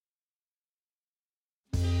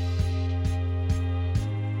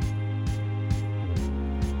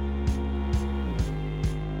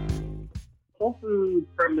soul food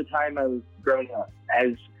from the time I was growing up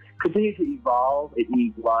has continued to evolve. It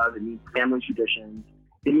means love. It means family traditions.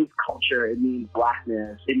 It means culture. It means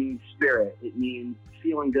blackness. It means spirit. It means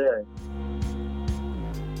feeling good.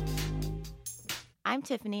 I'm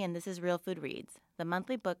Tiffany, and this is Real Food Reads, the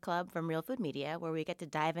monthly book club from Real Food Media, where we get to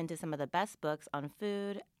dive into some of the best books on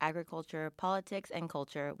food, agriculture, politics, and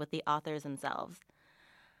culture with the authors themselves.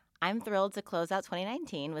 I'm thrilled to close out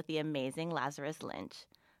 2019 with the amazing Lazarus Lynch.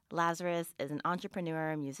 Lazarus is an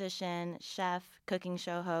entrepreneur, musician, chef, cooking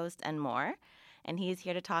show host, and more, and he's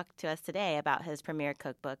here to talk to us today about his premiere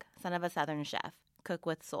cookbook, Son of a Southern Chef, Cook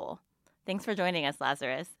with Soul. Thanks for joining us,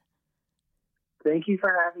 Lazarus. Thank you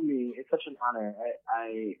for having me. It's such an honor.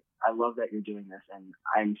 I love that you're doing this, and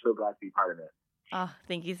I'm so glad to be part of it. Oh,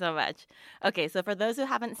 thank you so much. Okay, so for those who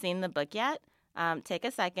haven't seen the book yet, take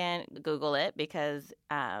a second, Google it, because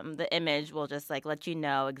the image will just let you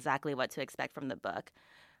know exactly what to expect from the book.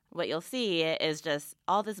 What you'll see is just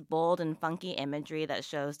all this bold and funky imagery that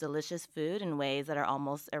shows delicious food in ways that are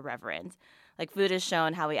almost irreverent. Food is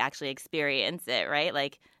shown how we actually experience it,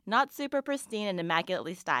 right? Not super pristine and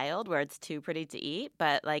immaculately styled where it's too pretty to eat,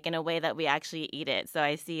 but in a way that we actually eat it. So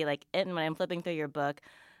I see when I'm flipping through your book,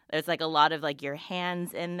 there's a lot of your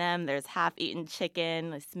hands in them. There's half-eaten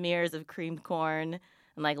chicken, smears of creamed corn,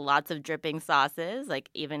 and lots of dripping sauces,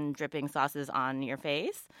 even dripping sauces on your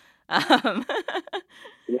face.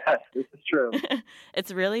 Yes, this is true.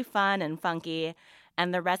 It's really fun and funky.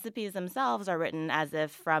 And the recipes themselves are written as if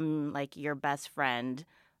from your best friend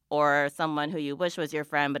or someone who you wish was your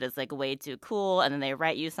friend, but is way too cool. And then they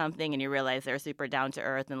write you something and you realize they're super down to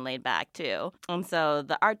earth and laid back too. And so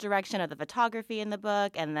the art direction of the photography in the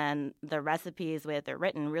book and then the recipes, the way that they're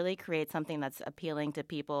written, really create something that's appealing to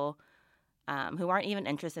people who aren't even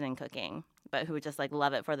interested in cooking, but who just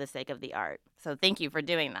love it for the sake of the art. So thank you for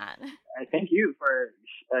doing that. Thank you for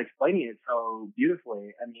explaining it so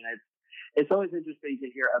beautifully. I mean, it's always interesting to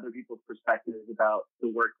hear other people's perspectives about the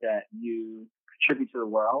work that you contribute to the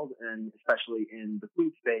world, and especially in the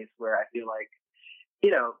food space where I feel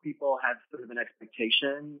people have sort of an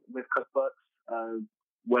expectation with cookbooks of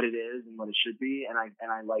what it is and what it should be. And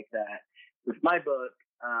I like that with my book,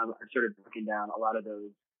 I'm sort of breaking down a lot of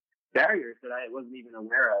those barriers that I wasn't even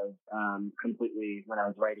aware of completely when I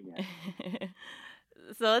was writing it.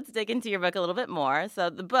 So let's dig into your book a little bit more. So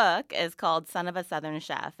the book is called Son of a Southern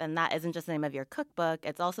Chef, and that isn't just the name of your cookbook.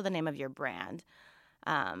 It's also the name of your brand.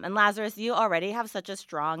 And Lazarus, you already have such a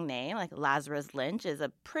strong name. Lazarus Lynch is a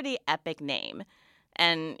pretty epic name.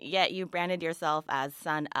 And yet you branded yourself as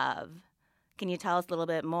Son of. Can you tell us a little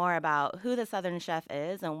bit more about who the Southern Chef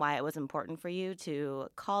is and why it was important for you to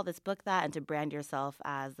call this book that and to brand yourself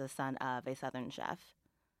as the son of a Southern chef?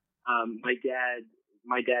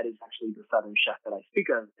 My dad is actually the Southern Chef that I speak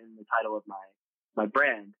of in the title of my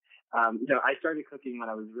brand. I started cooking when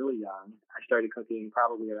I was really young. I started cooking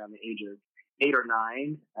probably around the age of 8 or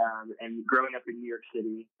 9. And growing up in New York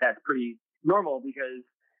City, that's pretty normal because,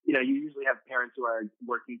 you usually have parents who are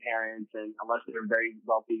working parents, and unless they're very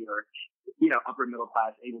wealthy or, upper middle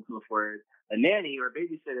class, able to afford a nanny or a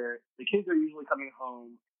babysitter, the kids are usually coming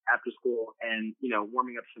home after school and,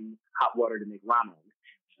 warming up some hot water to make ramen.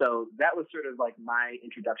 So that was sort of my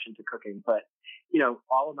introduction to cooking. But,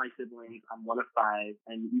 all of my siblings, I'm one of 5,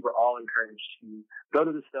 and we were all encouraged to go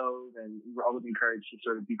to the stove, and we were always encouraged to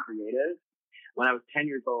sort of be creative. When I was 10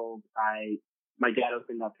 years old, my dad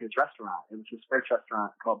opened up his restaurant. It was his first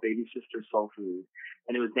restaurant called Baby Sister Soul Food,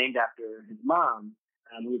 and it was named after his mom,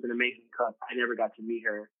 who was an amazing cook. I never got to meet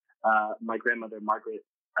her, my grandmother, Margaret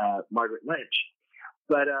Lynch.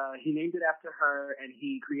 But he named it after her, and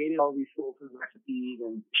he created all these soul food recipes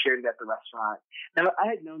and shared it at the restaurant. Now,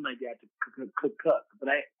 I had known my dad to cook, but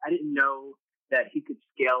I didn't know that he could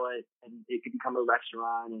scale it and it could become a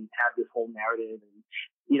restaurant and have this whole narrative. And,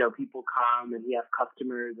 people come and he has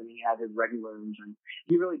customers and he had his regulars, and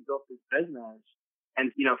he really built this business.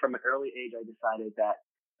 And, from an early age, I decided that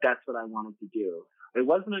that's what I wanted to do. It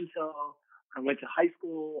wasn't until I went to high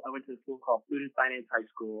school. I went to a school called Food and Finance High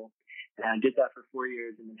School, and I did that for 4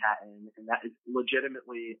 years in Manhattan. And that is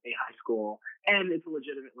legitimately a high school, and it's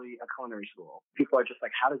legitimately a culinary school. People are just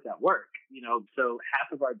like, how does that work? So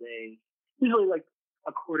half of our day, usually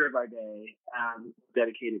a quarter of our day,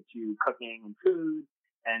 dedicated to cooking and food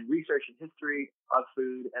and research and history of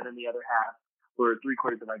food. And then the other half, or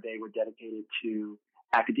 3/4 of our day, were dedicated to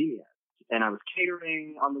academia. And I was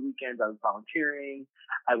catering on the weekends. I was volunteering.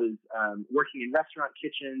 I was working in restaurant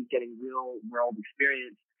kitchens, getting real world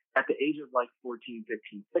experience at the age of 14,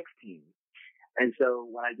 15, 16. And so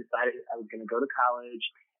when I decided I was going to go to college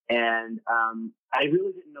And I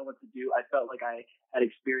really didn't know what to do. I felt like I had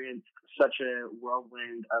experienced such a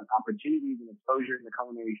whirlwind of opportunities and exposure in the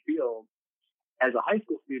culinary field as a high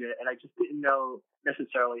school student, and I just didn't know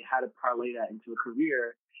necessarily how to parlay that into a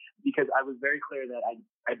career, because I was very clear that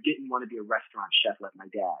I didn't want to be a restaurant chef like my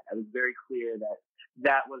dad. I was very clear that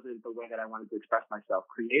that wasn't the way that I wanted to express myself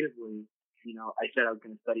creatively. You know, I said I was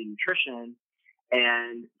going to study nutrition,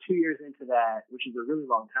 and 2 years into that, which is a really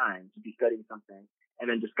long time to be studying something, and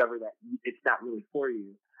then discover that it's not really for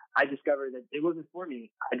you, I discovered that it wasn't for me.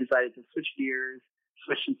 I decided to switch gears,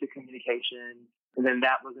 switch into communication, and then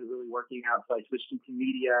that wasn't really working out, so I switched into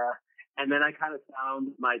media. And then I kind of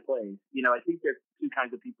found my place. You know, I think there's two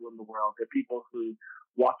kinds of people in the world. There are people who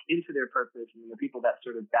walk into their purpose, and the people that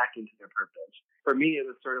sort of back into their purpose. For me, it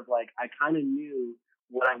was sort of like I kind of knew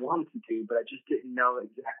what I wanted to do, but I just didn't know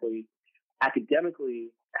exactly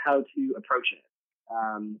academically how to approach it.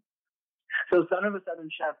 So Son of a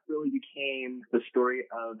Southern Chef really became the story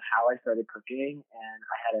of how I started cooking. And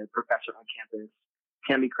I had a professor on campus,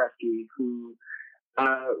 Tammy Kresge, who,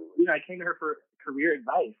 you know, I came to her for career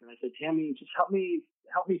advice, and I said, Tammy, just help me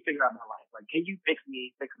figure out my life. Like, can you fix my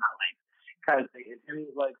life kind of thing? And Tammy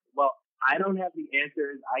was like, well, I don't have the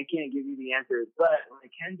answers. I can't give you the answers, but what I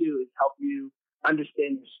can do is help you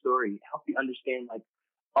understand your story, help you understand like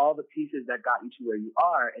all the pieces that got you to where you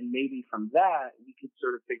are. And maybe from that, we could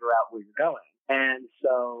sort of figure out where you're going. And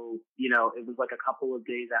so, you know, it was like a couple of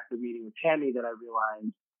days after meeting with Tammy that I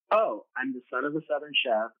realized, oh, I'm the son of a Southern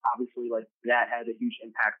chef. Obviously, like that had a huge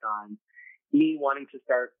impact on me wanting to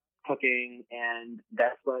start cooking. And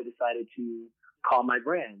that's what I decided to call my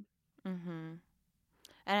brand. Mm-hmm.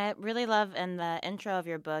 And I really love in the intro of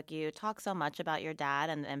your book, you talk so much about your dad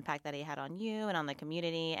and the impact that he had on you and on the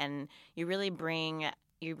community. And you really bring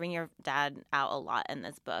your dad out a lot in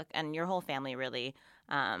this book, and your whole family really.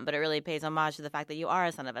 But it really pays homage to the fact that you are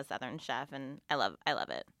a son of a Southern chef, and I love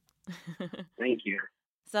it. Thank you.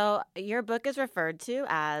 So your book is referred to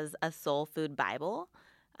as a soul food Bible.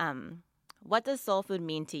 What does soul food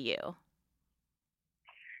mean to you?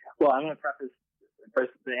 Well, I'm going to preface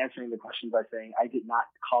first answering the question by saying I did not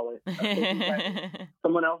call it a soul food Bible.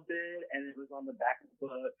 Someone else did, and it was on the back of the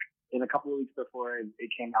book. And a couple of weeks before it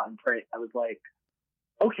came out in print, I was like,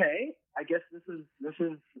 okay, I guess this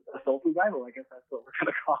is a soul food Bible. I guess that's what we're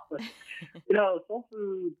going to call it. You know, soul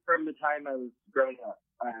food from the time I was growing up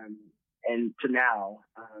and to now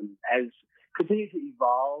has continued to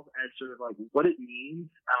evolve as sort of like what it means.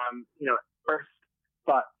 You know, first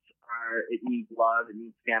thoughts are it means love, it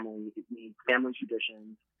means family, it means family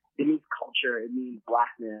traditions, it means culture, it means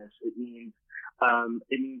blackness, it means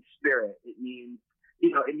spirit, it means,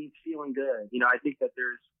 you know, it means feeling good. You know, I think that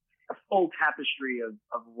there's a full tapestry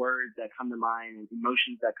of words that come to mind and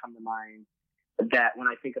emotions that come to mind that when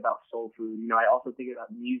I think about soul food, you know, I also think about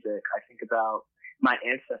music. I think about my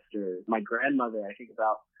ancestors, my grandmother. I think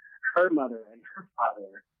about her mother and her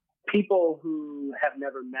father, people who have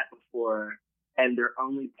never met before and their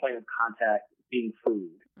only point of contact being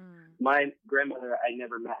food. My grandmother, I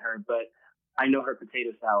never met her, but I know her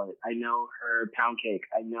potato salad. I know her pound cake.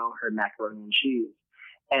 I know her macaroni and cheese.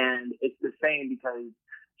 And it's the same because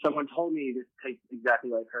someone told me this tastes exactly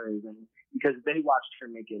like hers, and because they watched her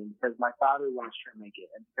make it, and because my father watched her make it,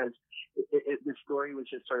 and because the story was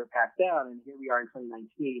just sort of passed down, and here we are in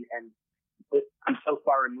 2019, and I'm so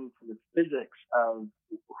far removed from the physics of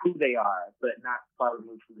who they are, but not far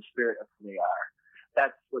removed from the spirit of who they are.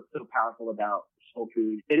 That's what's so powerful about soul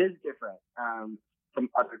food. It is different from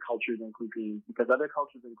other cultures and cuisines, because other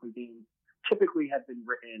cultures and cuisines typically have been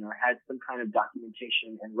written or had some kind of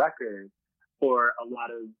documentation and record for a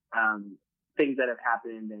lot of things that have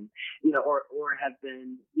happened, and you know, or have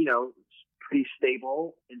been, you know, pretty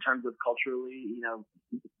stable in terms of culturally, you know,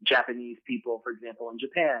 Japanese people, for example, in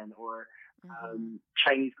Japan, or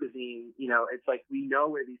Chinese cuisine. You know, it's like we know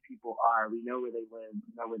where these people are, we know where they live,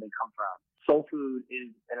 we know where they come from. Soul food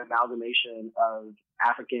is an amalgamation of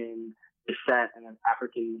African descent and of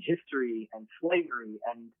African history and slavery,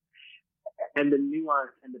 and the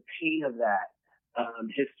nuance and the pain of that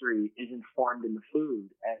history is informed in the food,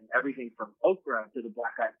 and everything from okra to the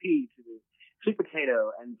black-eyed pea to the sweet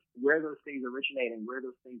potato, and where those things originate and where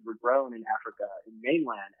those things were grown in Africa, in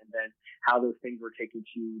mainland, and then how those things were taken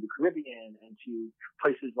to the Caribbean and to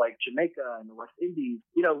places like Jamaica and the West Indies.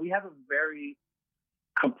 You know, we have a very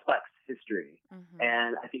complex history,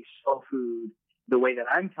 and I think soul food, the way that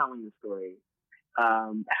I'm telling the story,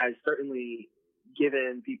 has certainly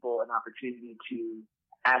given people an opportunity to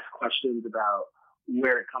ask questions about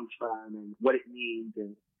where it comes from and what it means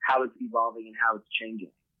and how it's evolving and how it's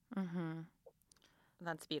changing.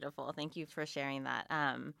 That's beautiful. Thank you for sharing that.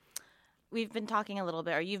 we've been talking a little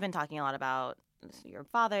bit, or you've been talking a lot about your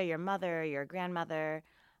father, your mother, your grandmother,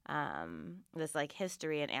 this like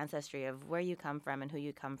history and ancestry of where you come from and who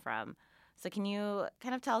you come from. So can you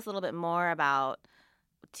kind of tell us a little bit more about,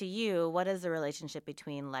 to you, what is the relationship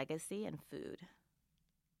between legacy and food?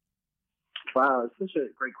 Wow, it's such a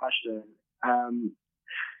great question.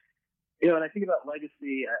 When I think about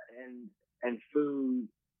legacy and food,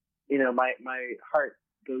 my heart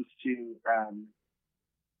goes to,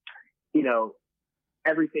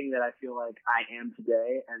 everything that I feel like I am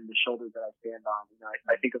today and the shoulders that I stand on.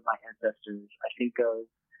 I think of my ancestors. I think of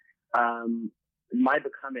my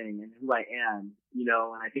becoming and who I am,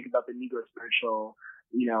 and I think about the Negro spiritual,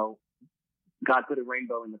 God put a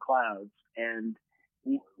rainbow in the clouds. And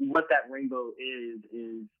what that rainbow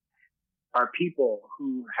is our people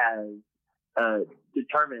who have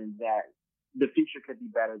determined that the future could be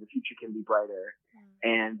better, the future can be brighter,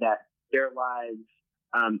 and that their lives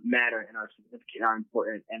matter and are significant, are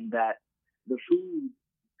important, and that the food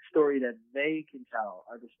story that they can tell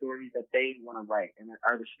are the stories that they want to write, and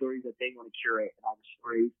are the stories that they want to curate, and are the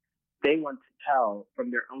stories they want to tell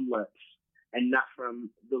from their own lips and not from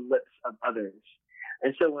the lips of others.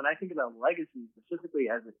 And so when I think about legacy,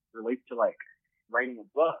 specifically as it relates to like writing a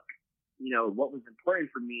book, what was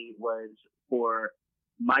important for me was for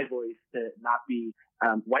my voice to not be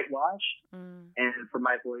whitewashed, and for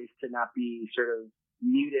my voice to not be sort of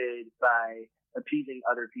muted by appeasing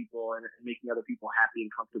other people and making other people happy and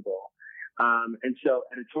comfortable. And so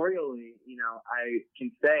editorially, I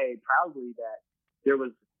can say proudly that there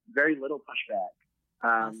was very little pushback.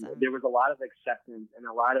 Awesome. There was a lot of acceptance and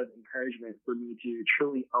a lot of encouragement for me to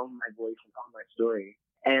truly own my voice and own my story.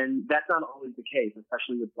 And that's not always the case,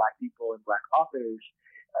 especially with Black people and Black authors.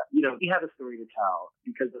 We have a story to tell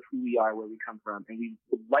because of who we are, where we come from, and we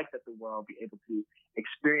would like that the world be able to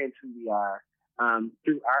experience who we are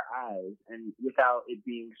through our eyes and without it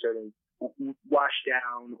being sort of washed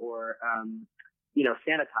down or,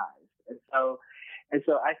 sanitized. And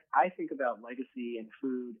so I think about legacy and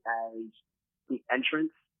food as the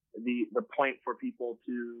entrance, the point for people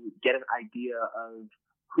to get an idea of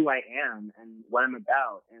who I am and what I'm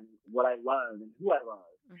about and what I love and who I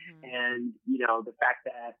love. Mm-hmm. And, the fact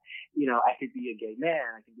that, I could be a gay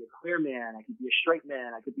man, I could be a queer man, I could be a straight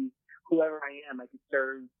man, I could be whoever I am. I could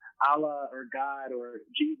serve Allah or God or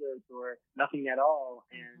Jesus or nothing at all.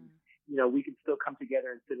 And, we could still come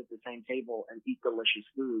together and sit at the same table and eat delicious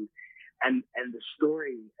food. And the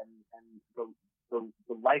story and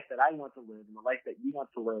the life that I want to live and the life that you want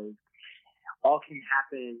to live all can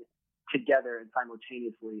happen together and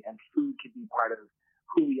simultaneously, and food can be part of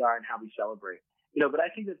who we are and how we celebrate. But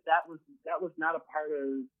I think that was not a part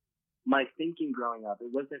of my thinking growing up.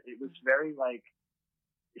 It was very like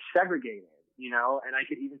segregated, and I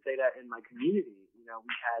could even say that in my community, we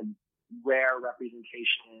had rare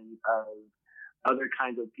representation of other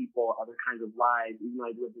kinds of people, other kinds of lives, even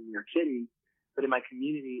though I lived in New York City. But in my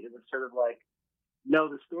community, it was sort of like,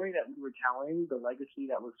 no, the story that we were telling, the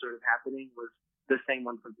legacy that was sort of happening was the same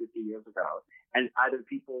one from 50 years ago. And either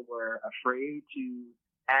people were afraid to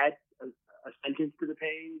add a sentence to the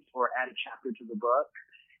page or add a chapter to the book.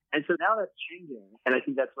 And so now that's changing. And I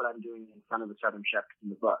think that's what I'm doing in Son of a Southern Chef in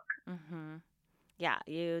the book. Mm-hmm. Yeah,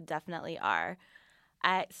 you definitely are.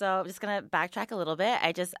 So I'm just going to backtrack a little bit.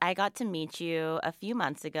 I got to meet you a few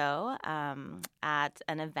months ago at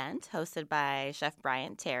an event hosted by Chef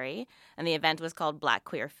Bryant Terry, and the event was called Black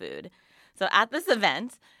Queer Food. So at this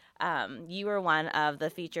event, you were one of the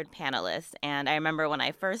featured panelists, and I remember when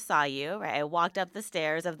I first saw you, right, I walked up the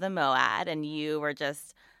stairs of the Moad, and you were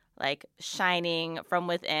just like shining from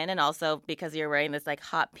within, and also because you're wearing this like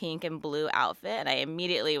hot pink and blue outfit, and I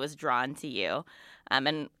immediately was drawn to you.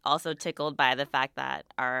 And also tickled by the fact that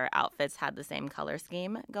our outfits had the same color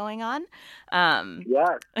scheme going on.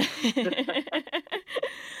 Yeah.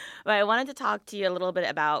 But I wanted to talk to you a little bit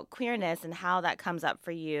about queerness and how that comes up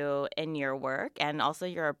for you in your work and also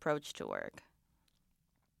your approach to work.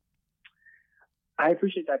 I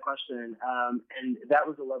appreciate that question. And that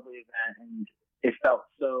was a lovely event, and it felt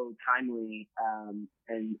so timely.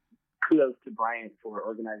 And kudos to Bryant for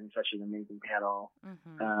organizing such an amazing panel.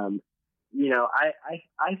 Mm-hmm.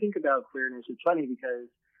 I think about queerness. It's funny because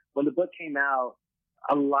when the book came out,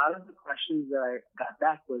 a lot of the questions that I got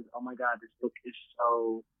back was, oh my God, this book is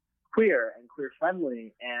so queer and queer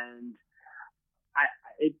friendly. And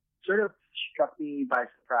it sort of struck me by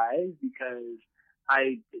surprise because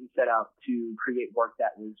I didn't set out to create work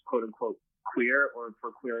that was quote unquote queer or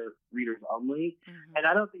for queer readers only. Mm-hmm. And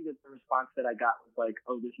I don't think that the response that I got was like,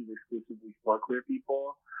 oh, this is exclusively for queer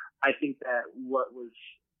people. I think that what was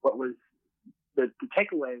the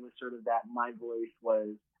takeaway was sort of that my voice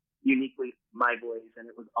was uniquely my voice, and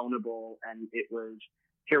it was ownable, and it was,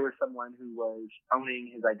 here was someone who was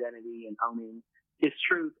owning his identity and owning his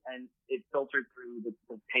truth, and it filtered through the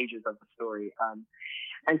pages of the story.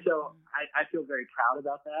 And so I feel very proud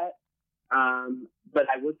about that. But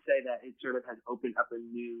I would say that it sort of has opened up a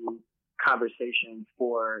new conversation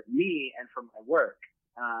for me and for my work.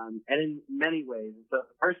 And in many ways. And so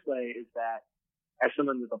the first way is that as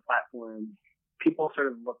someone with a platform, people sort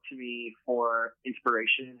of look to me for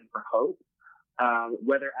inspiration and for hope.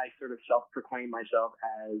 Whether I sort of self-proclaim myself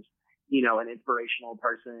as, you know, an inspirational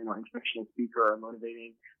person or inspirational speaker or a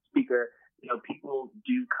motivating speaker, you know, people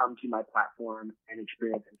do come to my platform and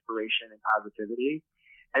experience inspiration and positivity.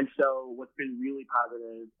 And so what's been really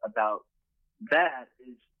positive about that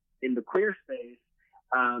is in the queer space,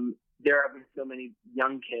 there have been so many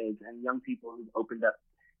young kids and young people who've opened up,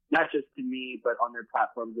 not just to me, but on their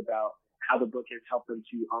platforms about how the book has helped them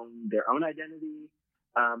to own their own identity,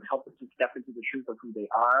 help them to step into the truth of who they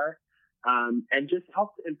are, and just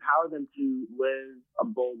help to empower them to live a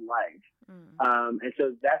bold life. And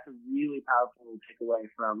so that's a really powerful takeaway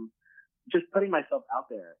from just putting myself out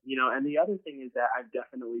there, you know. And the other thing is that I've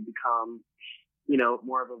definitely become, you know,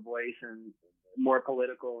 more of a voice and more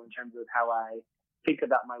political in terms of how I think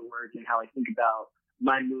about my work and how I think about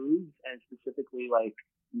my moves, and specifically like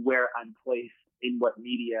where I'm placed in what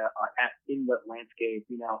media, in what landscape.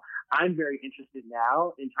 You know, I'm very interested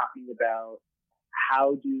now in talking about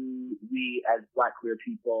how do we as Black queer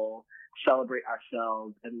people celebrate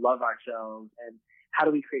ourselves and love ourselves, and how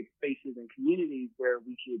do we create spaces and communities where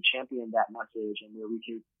we can champion that message and where we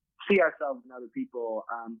can see ourselves in other people,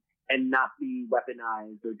 and not be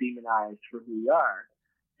weaponized or demonized for who we are.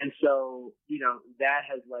 And so, you know, that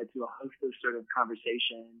has led to a host of sort of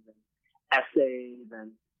conversations and essays and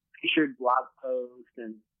featured blog posts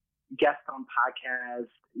and guests on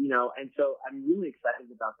podcasts, you know. And so I'm really excited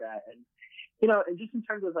about that. And, you know, and just in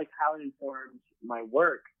terms of like how it informs my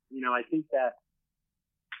work, you know, I think that,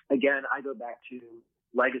 again, I go back to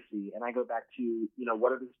legacy, and I go back to, you know,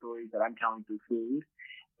 what are the stories that I'm telling through food.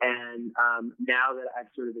 And now that I've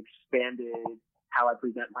sort of expanded how I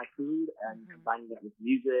present my food and combining that with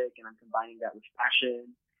music, and I'm combining that with fashion,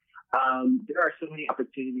 there are so many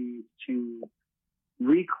opportunities to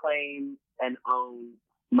reclaim and own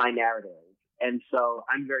my narrative. And so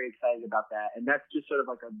I'm very excited about that. And that's just sort of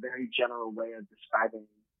like a very general way of describing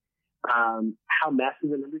how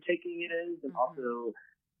massive an undertaking it is, and also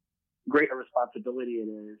great a responsibility it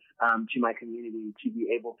is to my community to be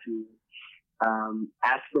able to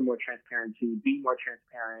ask for more transparency, be more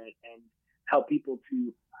transparent, and help people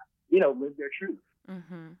to, you know, live their truth.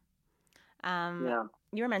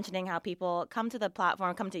 You were mentioning how people come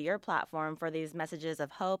to your platform for these messages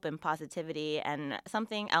of hope and positivity. And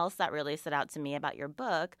something else that really stood out to me about your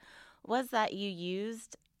book was that you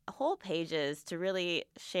used whole pages to really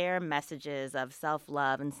share messages of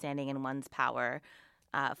self-love and standing in one's power.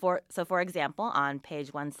 For example, on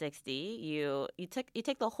page 160, you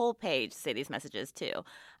take the whole page to say these messages too.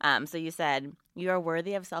 So you said, "You are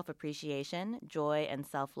worthy of self-appreciation, joy, and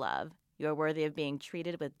self-love. You are worthy of being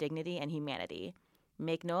treated with dignity and humanity.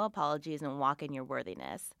 Make no apologies and walk in your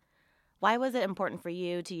worthiness." Why was it important for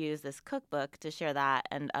you to use this cookbook to share that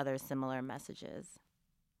and other similar messages?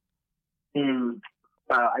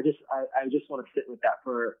 I just want to sit with that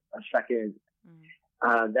for a second.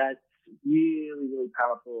 That's really, really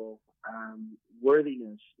powerful.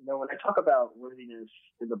 Worthiness. You know, when I talk about worthiness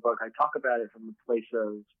in the book, I talk about it from the place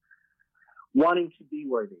of wanting to be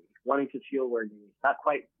worthy, wanting to feel worthy, not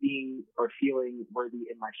quite being or feeling worthy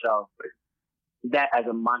in myself, but that as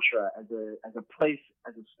a mantra, as a place,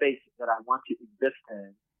 as a space that I want to exist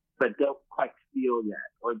in, but don't quite feel yet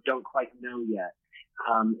or don't quite know yet.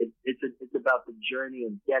 It's about the journey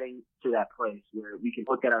of getting to that place where we can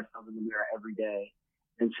look at ourselves in the mirror every day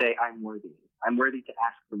and say, I'm worthy. I'm worthy to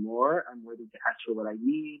ask for more. I'm worthy to ask for what I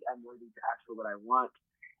need. I'm worthy to ask for what I want.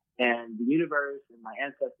 And the universe and my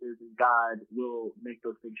ancestors and God will make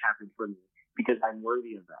those things happen for me because I'm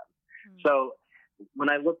worthy of them. So when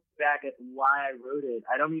I look back at why I wrote it,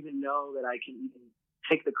 I don't even know that I can even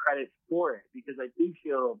take the credit for it, because I do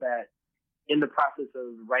feel that in the process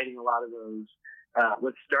of writing a lot of those,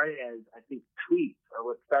 what started as, I think, tweets, or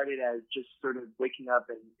what started as just sort of waking up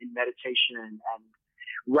in meditation and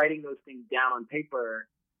writing those things down on paper,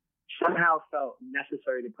 somehow felt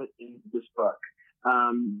necessary to put in this book.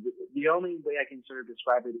 The only way I can sort of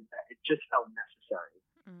describe it is that it just felt necessary.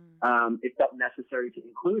 It felt necessary to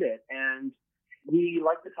include it. And we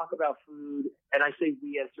like to talk about food, and I say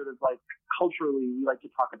we as sort of like culturally, we like to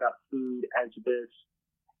talk about food as this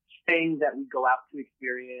thing that we go out to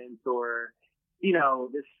experience, or, you know,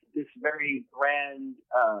 this very grand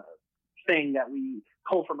thing that we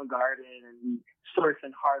pull from a garden and we source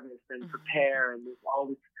and harvest and prepare, and there's all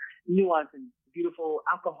this nuance and beautiful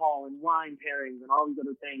alcohol and wine pairings and all these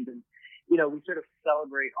other things. And, we sort of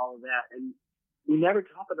celebrate all of that. And we never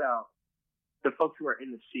talk about the folks who are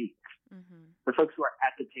in the seats, the folks who are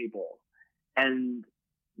at the table, and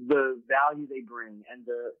the value they bring, and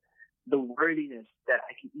the worthiness that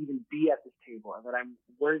I can even be at this table, and that I'm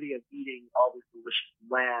worthy of eating all this delicious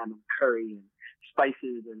lamb and curry and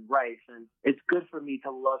spices and rice. And it's good for me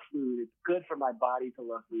to love food. It's good for my body to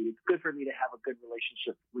love food. It's good for me to have a good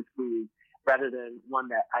relationship with food, rather than one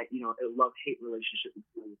that a love-hate relationship with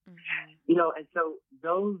food. And so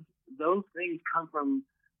those things come from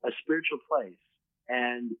a spiritual place.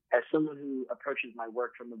 And as someone who approaches my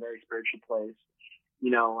work from a very spiritual place,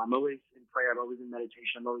 I'm always in prayer. I'm always in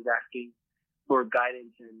meditation. I'm always asking for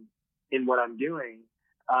guidance in what I'm doing.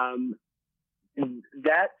 And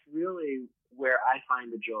that's really where I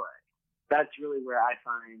find the joy. That's really where I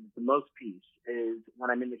find the most peace, is when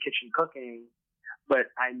I'm in the kitchen cooking, but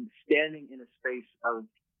I'm standing in a space of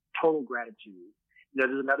total gratitude.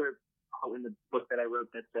 There's another quote in the book that I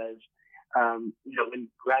wrote that says, when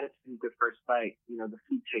gratitude is the first bite, the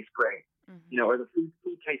food tastes great, or the food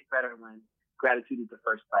tastes better when gratitude is the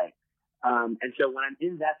first bite. And so when I'm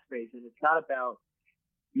in that space, and it's not about,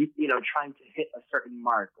 trying to hit a certain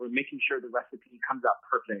mark, or making sure the recipe comes out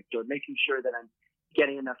perfect, or making sure that I'm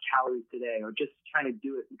getting enough calories today, or just trying to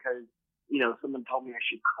do it because, someone told me I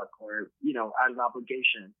should cook, or, out of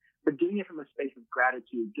obligation, but doing it from a space of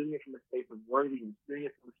gratitude, doing it from a space of worthiness, doing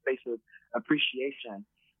it from a space of appreciation.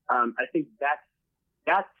 I think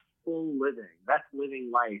that's full living. That's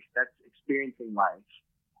living life. That's experiencing life.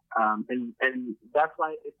 And that's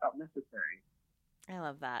why it felt necessary. I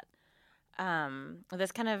love that.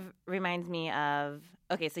 This kind of reminds me of,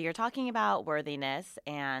 okay, so you're talking about worthiness,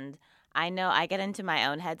 and I know I get into my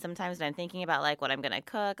own head sometimes when I'm thinking about like what I'm going to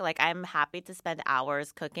cook. Like, I'm happy to spend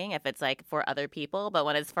hours cooking if it's like for other people, but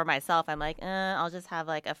when it's for myself, I'm like, I'll just have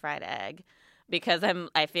like a fried egg, because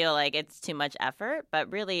I feel like it's too much effort.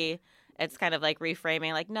 But really, it's kind of like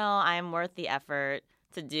reframing, like, no, I'm worth the effort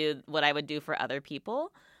to do what I would do for other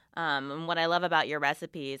people. And what I love about your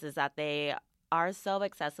recipes is that they are so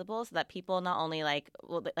accessible, so that people not only like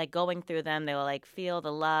going through them, they will like feel the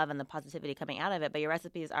love and the positivity coming out of it, but your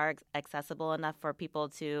recipes are accessible enough for people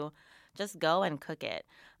to just go and cook it.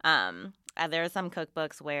 There are some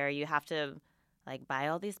cookbooks where you have to like buy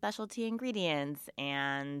all these specialty ingredients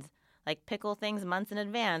and like pickle things months in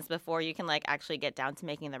advance before you can like actually get down to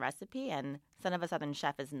making the recipe. And Son of a Southern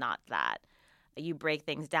Chef is not that. You break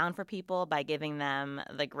things down for people by giving them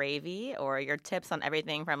the gravy, or your tips on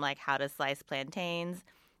everything from like how to slice plantains,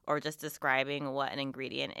 or just describing what an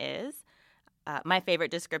ingredient is. My favorite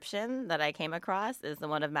description that I came across is the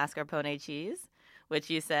one of mascarpone cheese, which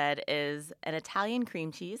you said is an Italian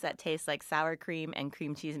cream cheese that tastes like sour cream and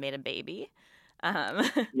cream cheese made a baby.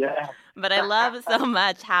 Yeah. But I love so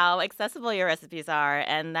much how accessible your recipes are,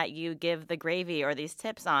 and that you give the gravy or these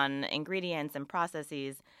tips on ingredients and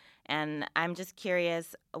processes. And I'm just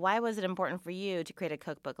curious, why was it important for you to create a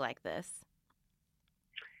cookbook like this?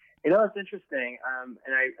 It's interesting.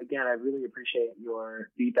 And I really appreciate your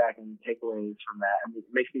feedback and takeaways from that. I mean,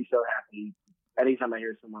 it makes me so happy anytime I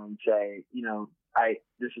hear someone say,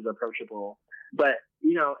 this is approachable. But,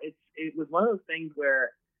 it was one of those things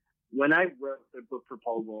where when I wrote the book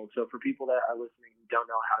proposal, so for people that are listening who don't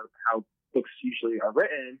know how books usually are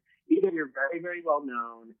written, either you're very, very well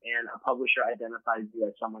known and a publisher identifies you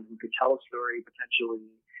as someone who could tell a story potentially,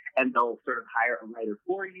 and they'll sort of hire a writer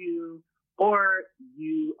for you, or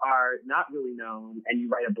you are not really known and you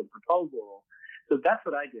write a book proposal. So that's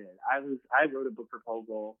what I did. I wrote a book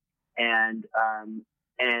proposal and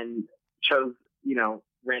chose,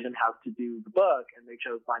 Random House to do the book, and they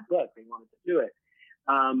chose my book. They wanted to do it.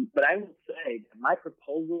 But I will say that my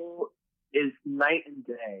proposal is night and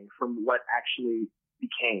day from what actually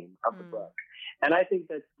became of the book. And I think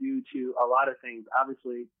that's due to a lot of things.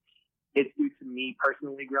 Obviously, it's due to me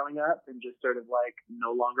personally growing up and just sort of like no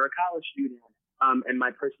longer a college student, and my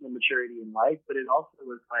personal maturity in life. But it also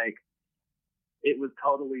was like, it was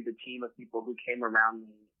totally the team of people who came around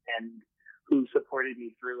me and who supported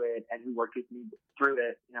me through it and who worked with me through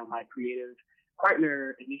it. My creative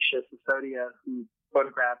partner, Anisha Sisodia, who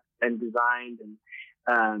photographed and designed and,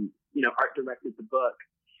 art directed the book.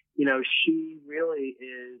 She really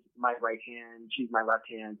is my right hand. She's my left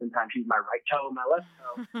hand. Sometimes she's my right toe, my left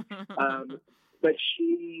toe. But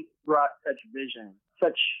she brought such vision,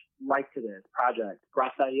 such life to this project.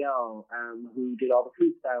 Graciel, who did all the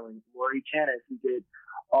food styling. Lori Chanis, who did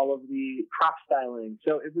all of the prop styling.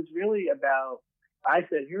 So it was really about I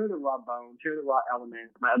said, here are the raw bones, here are the raw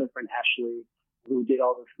elements. My other friend Ashley, who did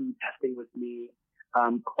all the food testing with me,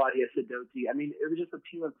 Claudia Sidoti. I mean, it was just a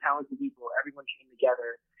team of talented people. Everyone came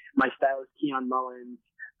together. My stylist, Keon Mullins.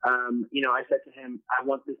 I said to him, I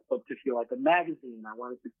want this book to feel like a magazine. I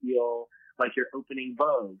want it to feel like you're opening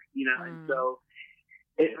Vogue, and so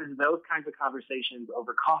it was those kinds of conversations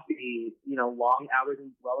over coffee, long hours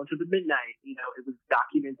and well into the midnight. It was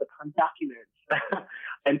documents upon documents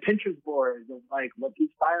and Pinterest boards of like what's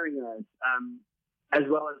inspiring us, as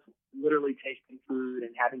well as literally tasting food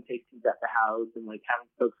and having tastings at the house and like having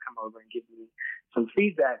folks come over and give me some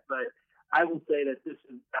feedback. But I will say that this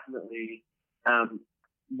is definitely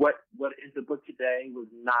what is the book today was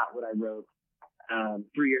not what I wrote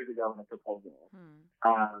 3 years ago in a proposal.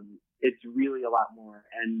 It's really a lot more,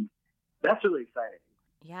 and that's really exciting.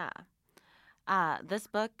 Yeah. This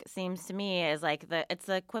book seems to me is like it's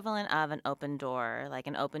the equivalent of an open door, like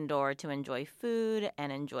an open door to enjoy food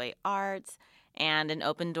and enjoy art, and an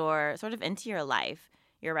open door sort of into your life.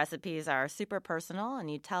 Your recipes are super personal, and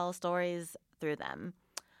you tell stories through them.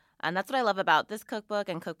 And that's what I love about this cookbook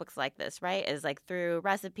and cookbooks like this, right? Is like through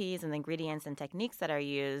recipes and ingredients and techniques that are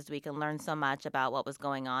used, we can learn so much about what was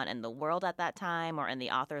going on in the world at that time or in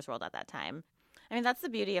the author's world at that time. I mean, that's the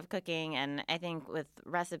beauty of cooking. And I think with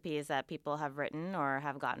recipes that people have written or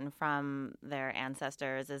have gotten from their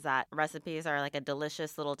ancestors is that recipes are like a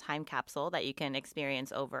delicious little time capsule that you can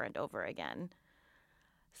experience over and over again.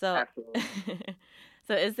 So, Absolutely.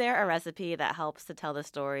 So is there a recipe that helps to tell the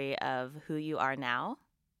story of who you are now?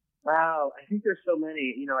 Wow, I think there's so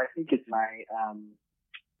many. I think it's my,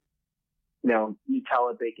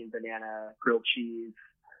 Nutella, bacon, banana, grilled cheese,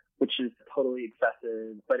 which is totally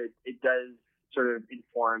excessive, but it does sort of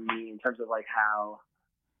inform me in terms of like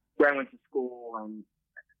where I went to school and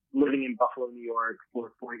living in Buffalo, New York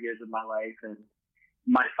for 4 years of my life. And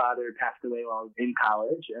my father passed away while I was in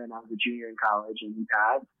college, and I was a junior in college in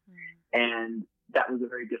UPath. And that was a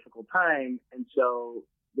very difficult time. And so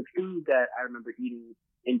the food that I remember eating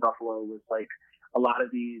in Buffalo was like a lot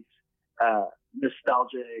of these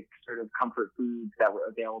nostalgic sort of comfort foods that were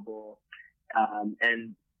available.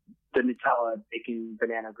 And the Nutella bacon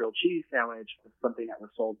banana grilled cheese sandwich was something that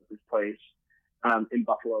was sold at this place in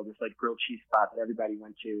Buffalo, this like grilled cheese spot that everybody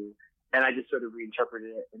went to. And I just sort of reinterpreted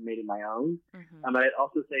it and made it my own. But I'd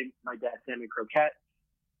also say my dad's salmon croquettes,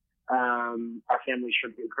 our family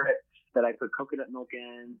shrimp and grits that I put coconut milk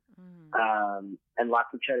in, and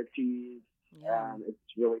lots of cheddar cheese. Yeah. It's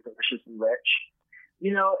really delicious and rich.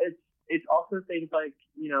 It's also things like,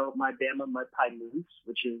 my Bama mud pie mousse,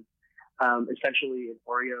 which is essentially an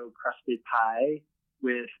Oreo crusted pie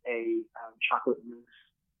with a chocolate mousse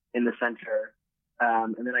in the center.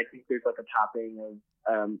 And then I think there's like a topping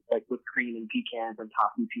of like whipped cream and pecans and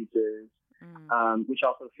toffee pieces, which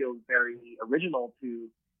also feels very original to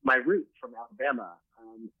my roots from Alabama.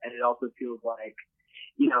 And it also feels like,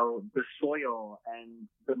 the soil and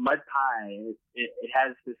the mud pie, it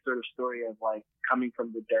has this sort of story of like coming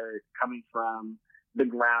from the dirt, coming from the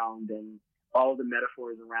ground, and all the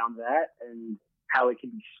metaphors around that, and how it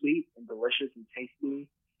can be sweet and delicious and tasty.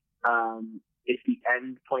 It's the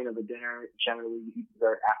end point of a dinner. Generally, you eat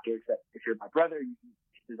dessert after, except if you're my brother, you eat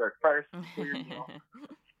dessert first before your meal.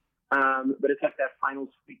 But it's like that final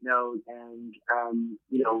sweet note, and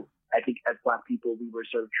I think as Black people, we were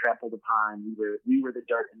sort of trampled upon. We were the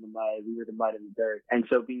dirt and the mud. We were the mud and the dirt. And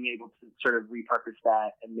so being able to sort of repurpose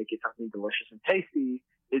that and make it something delicious and tasty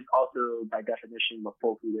is also, by definition, what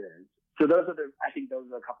soul food is. So I think those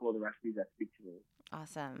are a couple of the recipes that speak to me.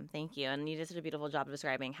 Awesome. Thank you. And you did such a beautiful job of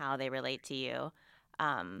describing how they relate to you.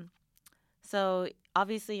 So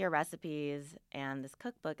obviously your recipes and this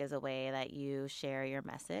cookbook is a way that you share your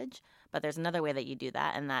message, but there's another way that you do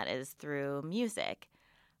that, and that is through music.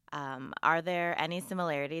 Are there any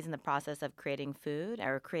similarities in the process of creating food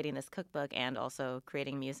or creating this cookbook and also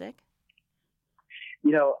creating music?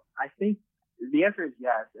 I think the answer is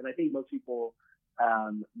yes. And I think most people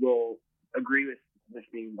will agree with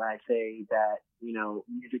me when I say that,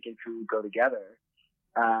 music and food go together.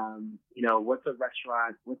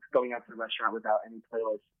 What's going out to the restaurant without any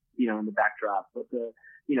playlist, in the backdrop? What's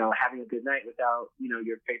having a good night without,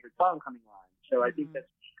 your favorite song coming on? So I think that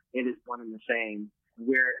it is one and the same,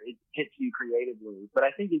 where it hits you creatively. But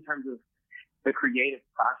I think in terms of the creative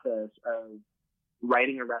process of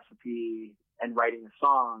writing a recipe and writing a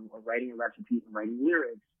song, or writing a recipe and writing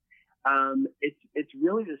lyrics, it's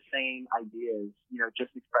really the same ideas,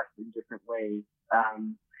 just expressed in different ways.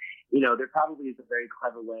 There probably is a very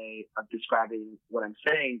clever way of describing what I'm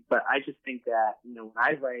saying, but I just think that, when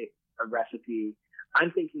I write a recipe,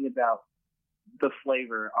 I'm thinking about the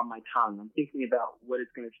flavor on my tongue. I'm thinking about what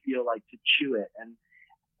it's going to feel like to chew it. And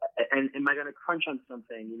am I going to crunch on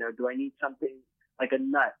something? You know, do I need something like a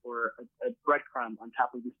nut or a breadcrumb on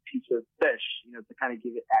top of this piece of fish, you know, to kind of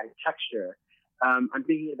give it added texture? I'm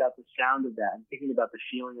thinking about the sound of that. I'm thinking about the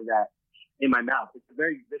feeling of that in my mouth. It's a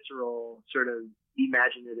very visceral, sort of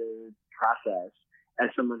imaginative process as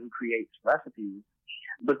someone who creates recipes.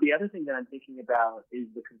 But the other thing that I'm thinking about is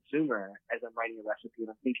the consumer as I'm writing a recipe, and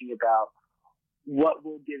I'm thinking about what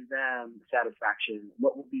will give them satisfaction,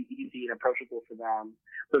 what will be easy and approachable for them,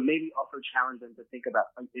 but maybe also challenge them to think about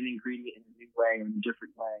an ingredient in a new way or in a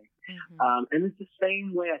different way. Mm-hmm. And it's the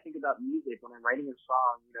same way I think about music. When I'm writing a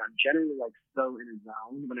song, you know, I'm generally like so in a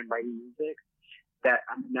zone when I'm writing music that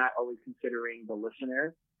I'm not always considering the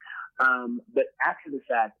listener. But after the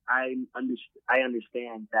fact, I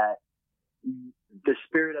understand that the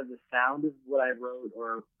spirit of the sound of what I wrote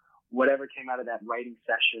or whatever came out of that writing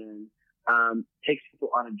session takes people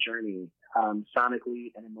on a journey,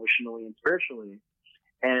 sonically and emotionally and spiritually.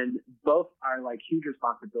 And both are like huge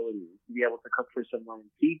responsibilities to be able to cook for someone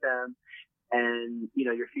and feed them. And, you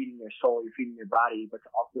know, you're feeding their soul, you're feeding their body, but to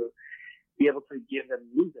also be able to give them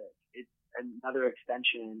music. It's another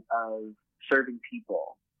extension of serving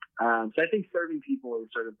people. So I think serving people is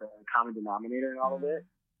sort of the common denominator in all of it.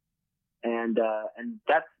 And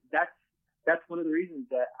that's one of the reasons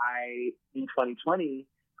that I, in 2020,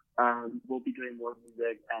 will be doing more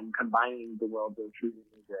music and combining the world of food and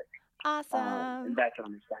music. Awesome. And that's what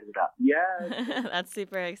I'm excited about. Yeah. That's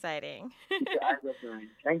super exciting.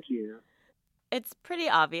 Thank you. It's pretty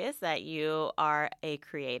obvious that you are a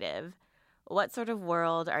creative. What sort of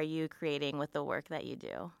world are you creating with the work that you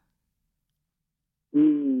do?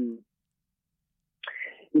 You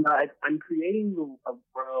know, I'm creating a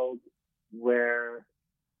world where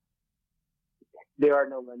there are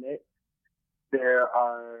no limits. There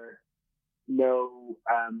are no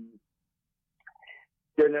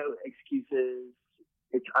excuses.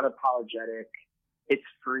 It's unapologetic. It's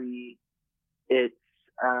free. It's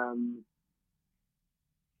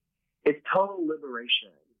total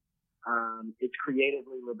liberation. It's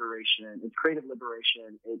creatively liberation. It's creative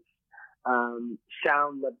liberation. It's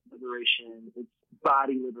sound liberation. It's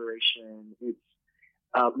body liberation. It's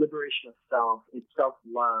liberation of self. It's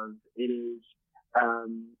self-love. It is,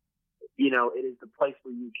 it is the place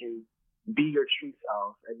where you can be your true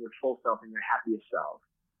self and your full self and your happiest self.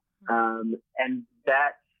 And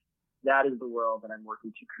that is the world that I'm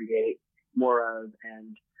working to create more of.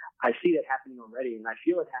 And I see that happening already, and I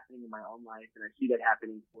feel it happening in my own life, and I see that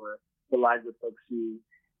happening for the lives of folks who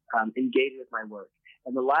engage with my work.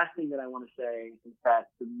 And the last thing that I want to say is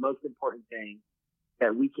that the most important thing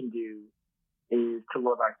that we can do is to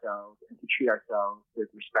love ourselves and to treat ourselves with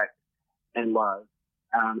respect and love.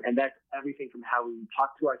 And that's everything from how we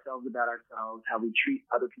talk to ourselves about ourselves, how we treat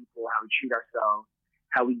other people, how we treat ourselves,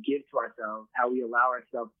 how we give to ourselves, how we allow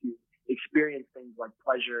ourselves to experience things like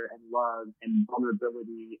pleasure and love and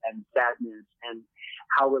vulnerability and sadness, and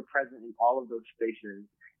how we're present in all of those spaces.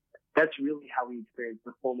 That's really how we experience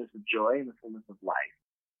the fullness of joy and the fullness of life.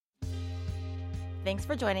 Thanks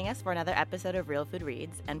for joining us for another episode of Real Food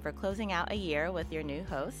Reads, and for closing out a year with your new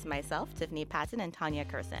hosts, myself, Tiffany Patton, and Tanya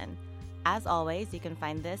Kurson. As always, you can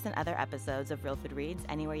find this and other episodes of Real Food Reads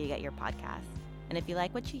anywhere you get your podcasts. And if you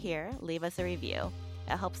like what you hear, leave us a review.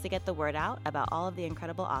 It helps to get the word out about all of the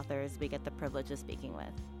incredible authors we get the privilege of speaking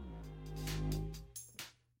with.